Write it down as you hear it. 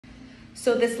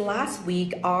So this last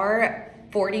week, our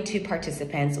 42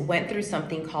 participants went through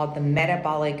something called the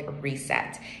metabolic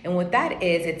reset. And what that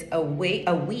is, it's a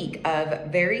week of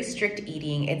very strict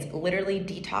eating. It's literally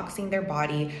detoxing their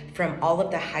body from all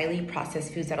of the highly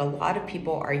processed foods that a lot of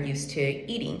people are used to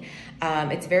eating.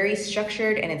 It's very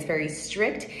structured and it's very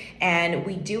strict. And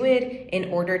we do it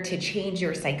in order to change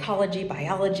your psychology,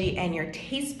 biology, and your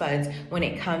taste buds when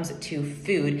it comes to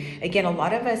food. Again, a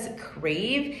lot of us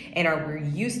crave and we're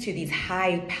used to these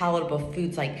high palatable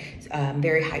foods like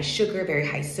very high sugar, very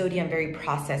high sodium, very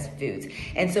processed foods.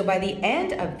 And so by the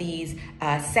end of these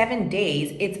 7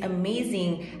 days, it's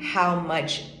amazing how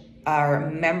much our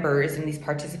members and these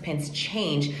participants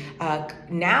change.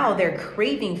 Now they're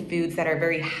craving foods that are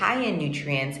very high in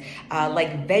nutrients,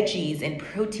 like veggies and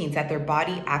proteins that their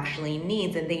body actually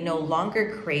needs, and they no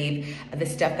longer crave the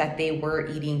stuff that they were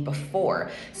eating before.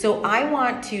 So I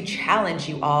want to challenge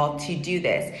you all to do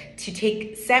this, to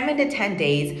take 7 to 10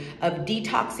 days of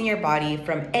detoxing your body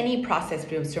from any processed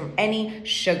foods, from any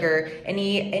sugar,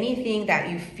 anything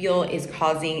that you feel is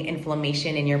causing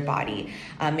inflammation in your body.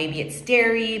 Maybe it's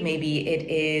dairy, maybe it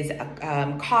is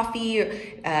coffee.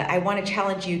 I want to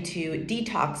challenge you to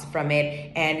detox from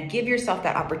it and give yourself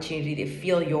that opportunity to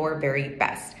feel your very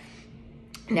best.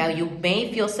 Now, you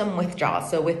may feel some withdrawal.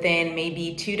 So within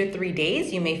maybe 2 to 3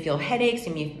 days, you may feel headaches,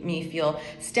 you may feel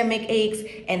stomach aches,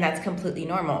 and that's completely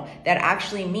normal. That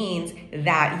actually means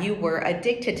that you were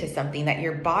addicted to something, that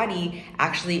your body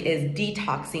actually is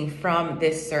detoxing from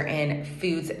this certain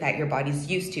foods that your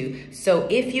body's used to. So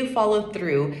if you follow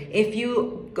through, if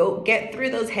you go get through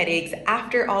those headaches,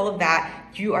 after all of that,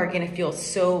 you are gonna feel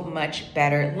so much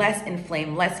better, less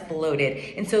inflamed, less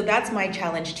bloated. And so that's my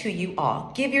challenge to you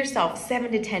all. Give yourself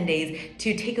 7 to 10 days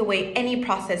to take away any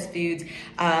processed foods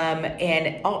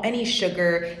and any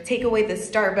sugar, take away the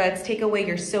Starbucks, take away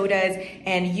your sodas,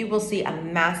 and you will see a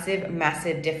massive,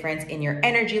 massive difference in your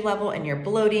energy level and your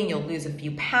bloating. You'll lose a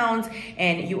few pounds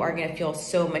and you are gonna feel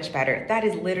so much better. That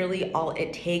is literally all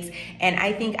it takes. And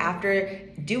I think after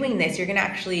doing this, you're gonna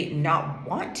actually not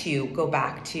want to go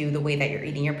back to the way that you're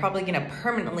eating. You're probably gonna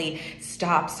permanently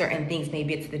stop certain things.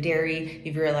 Maybe it's the dairy.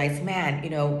 You've realized, man,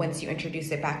 once you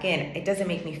introduce it back in, it doesn't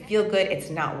make me feel good.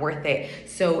 It's not worth it.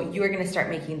 So you are gonna start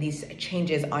making these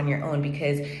changes on your own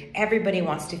because everybody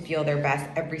wants to feel their best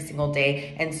every single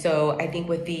day. And so I think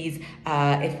with these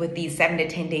 7 to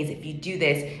 10 days, if you do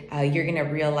this, you're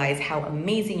gonna realize how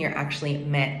amazing you're actually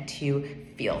meant to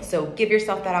feel. So give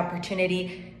yourself that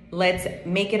opportunity. Let's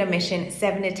make it a mission,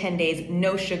 7 to 10 days,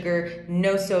 no sugar,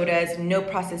 no sodas, no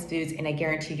processed foods, and I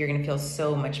guarantee you're gonna feel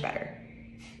so much better.